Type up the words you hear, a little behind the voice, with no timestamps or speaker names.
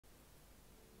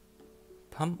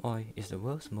Palm oil is the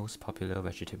world's most popular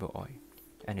vegetable oil,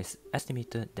 and it's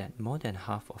estimated that more than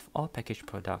half of all packaged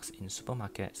products in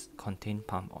supermarkets contain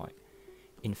palm oil.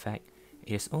 In fact,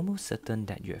 it is almost certain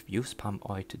that you have used palm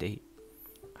oil today.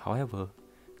 However,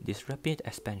 this rapid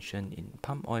expansion in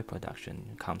palm oil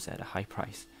production comes at a high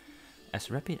price, as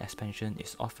rapid expansion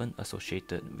is often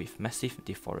associated with massive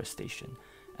deforestation,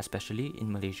 especially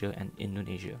in Malaysia and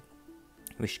Indonesia,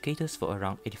 which caters for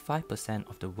around 85%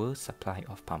 of the world's supply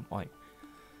of palm oil.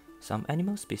 Some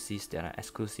animal species that are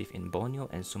exclusive in Borneo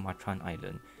and Sumatran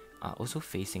Island are also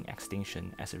facing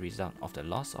extinction as a result of the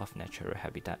loss of natural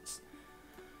habitats.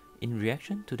 In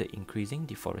reaction to the increasing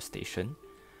deforestation,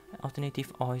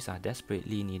 alternative oils are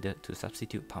desperately needed to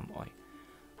substitute palm oil.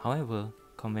 However,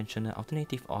 conventional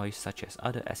alternative oils such as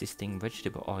other existing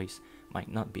vegetable oils might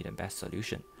not be the best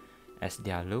solution, as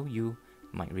their low yield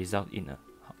might result in a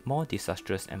more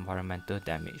disastrous environmental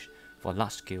damage for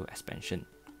large-scale expansion.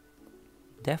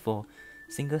 Therefore,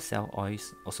 single-cell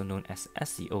oils, also known as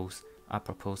SCOs, are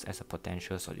proposed as a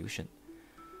potential solution.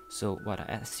 So what are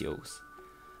SCOs?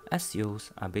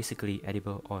 SCOs are basically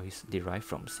edible oils derived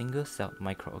from single-celled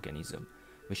microorganisms,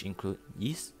 which include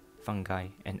yeast, fungi,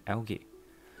 and algae.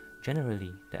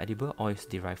 Generally, the edible oils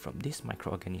derived from these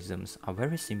microorganisms are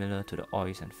very similar to the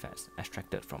oils and fats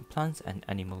extracted from plants and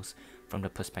animals from the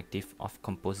perspective of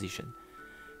composition.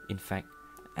 In fact,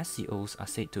 SCOs are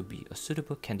said to be a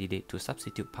suitable candidate to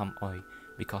substitute palm oil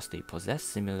because they possess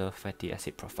similar fatty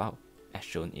acid profile, as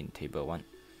shown in Table 1.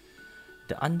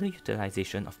 The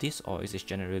underutilization of these oils is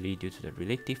generally due to the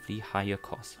relatively higher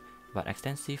cost, but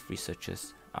extensive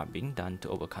researches are being done to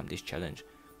overcome this challenge.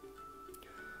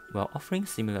 While offering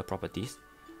similar properties,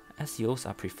 SCOs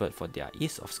are preferred for their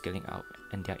ease of scaling out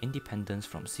and their independence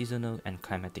from seasonal and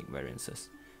climatic variances,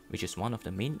 which is one of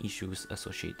the main issues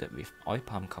associated with oil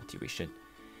palm cultivation.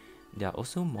 They are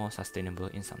also more sustainable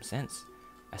in some sense,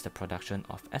 as the production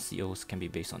of SCOs can be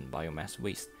based on biomass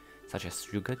waste, such as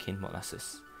sugarcane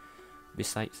molasses.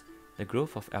 Besides, the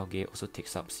growth of algae also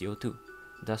takes up CO2,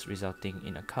 thus resulting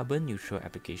in a carbon-neutral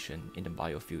application in the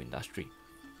biofuel industry.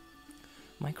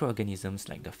 Microorganisms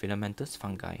like the filamentous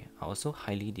fungi are also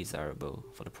highly desirable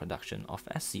for the production of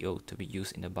SCO to be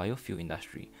used in the biofuel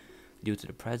industry due to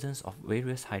the presence of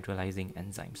various hydrolyzing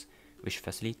enzymes, which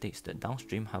facilitates the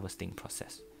downstream harvesting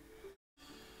process.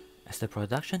 As the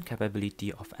production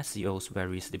capability of SCOs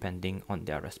varies depending on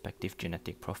their respective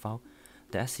genetic profile,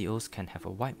 the SCOs can have a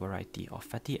wide variety of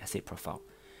fatty acid profile,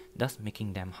 thus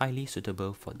making them highly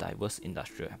suitable for diverse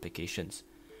industrial applications.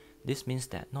 This means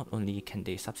that not only can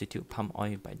they substitute palm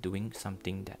oil by doing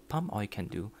something that palm oil can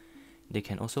do, they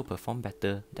can also perform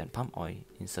better than palm oil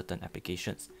in certain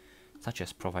applications, such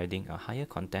as providing a higher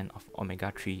content of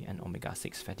omega-3 and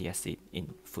omega-6 fatty acid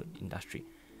in food industry.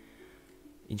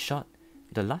 In short,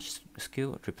 the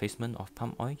large-scale replacement of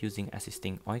palm oil using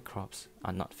existing oil crops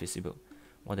are not feasible,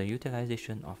 while the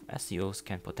utilization of SCOs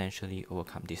can potentially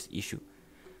overcome this issue.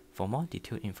 For more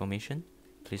detailed information,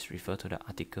 please refer to the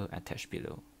article attached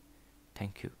below.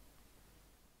 Thank you.